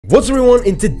What's up everyone,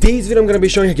 in today's video I'm going to be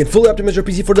showing how you can fully optimize your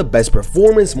PC for the best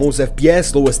performance, most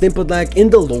FPS, lowest input lag,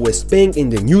 and the lowest ping in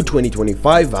the new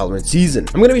 2025 Valorant season.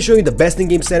 I'm going to be showing you the best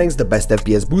in-game settings, the best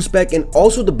FPS boost spec, and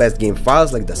also the best game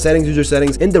files like the settings user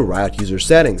settings and the Riot user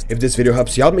settings. If this video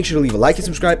helps you out, make sure to leave a like and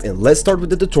subscribe, and let's start with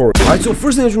the tutorial. Alright, so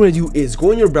first thing that you're going to do is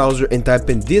go in your browser and type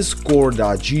in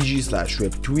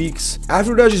discord.gg/riptweaks.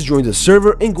 After that, just join the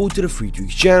server and go to the free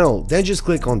tweaks channel. Then just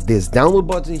click on this download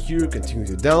button here, continue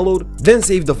to download, then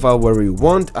save the file wherever you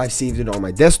want. I saved it on my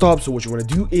desktop, so what you want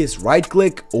to do is right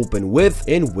click, open with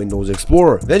in Windows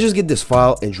Explorer, then just get this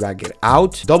file and drag it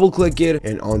out, double click it,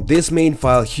 and on this main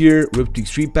file here, riptweaks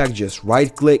 3-pack, just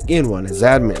right click and run as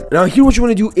admin. Now here what you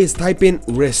want to do is type in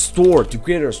restore to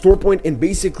create a restore point and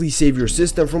basically save your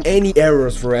system from any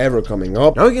errors forever coming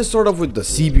up. Now you can start off with the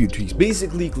CPU tweaks.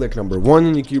 Basically click number 1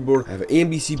 on your keyboard, have an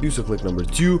AMD CPU, so click number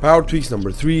 2, power tweaks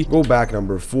number 3, go back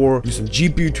number 4, do some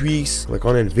GPU tweaks, click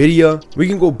on NVIDIA. We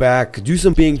can go back, do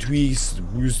some ping tweaks,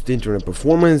 boost internet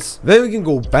performance. Then we can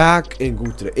go back and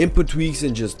go to the input tweaks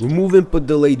and just remove input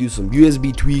delay, do some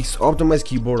USB tweaks, optimize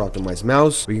keyboard, optimize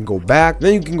mouse. We can go back,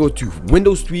 then you can go to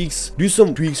Windows tweaks, do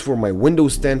some tweaks for my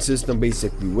Windows 10 system,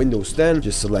 basically Windows 10,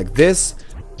 just select this.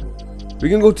 We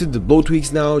can go to the blow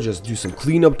tweaks now, just do some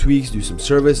cleanup tweaks, do some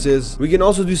services. We can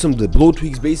also do some the blow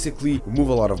tweaks, basically remove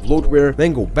a lot of bloatware.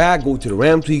 Then go back, go to the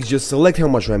RAM tweaks, just select how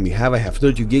much RAM you have. I have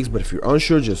 32 gigs, but if you're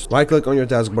unsure, just right click on your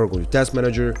taskbar, go to task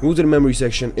manager, go to the memory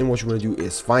section, and what you want to do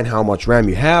is find how much RAM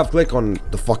you have. Click on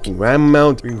the fucking RAM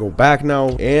amount. We can go back now,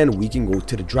 and we can go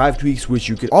to the drive tweaks, which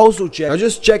you can also check. Now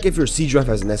just check if your C drive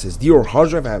has an SSD or hard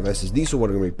drive. I have SSD, so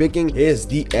what I'm going to be picking is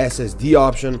the SSD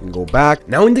option. We can go back.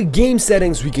 Now in the game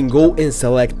settings, we can go and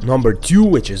select number 2,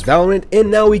 which is Valorant, and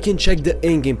now we can check the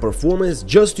in-game performance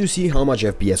just to see how much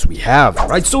FPS we have.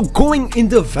 Right, so going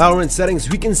into Valorant settings,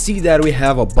 we can see that we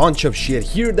have a bunch of shit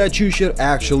here that you should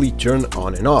actually turn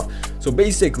on and off. So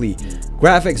basically,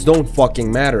 graphics don't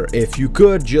fucking matter. If you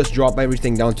could just drop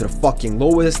everything down to the fucking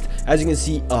lowest, as you can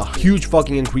see, a huge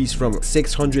fucking increase from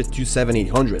 600 to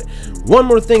 7800. One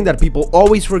more thing that people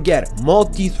always forget,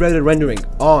 multi-threaded rendering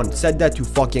on. Set that to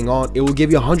fucking on. It will give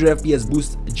you 100 FPS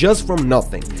boost just from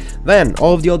nothing. Then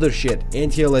all of the other shit,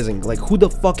 anti-aliasing, like who the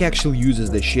fuck actually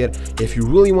uses this shit? If you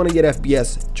really want to get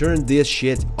FPS, turn this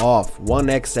shit off.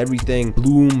 1x everything,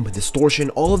 bloom, distortion,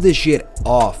 all of this shit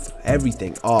off.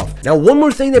 Everything off. Now one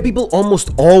more thing that people almost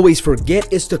always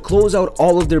forget is to close out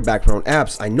all of their background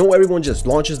apps. I know everyone just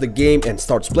launches the game and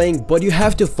starts playing, but you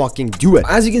have to fucking do it.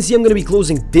 As you can see, I'm gonna be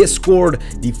closing Discord,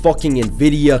 the fucking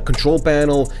NVIDIA control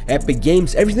panel, Epic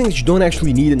Games, everything that you don't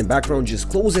actually need in the background. Just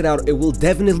close it out. It will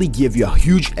definitely give you a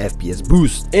huge FPS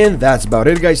boost. And that's about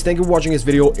it, guys. Thank you for watching this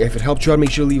video. If it helped you out, make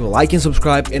sure to leave a like and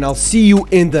subscribe, and I'll see you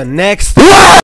in the next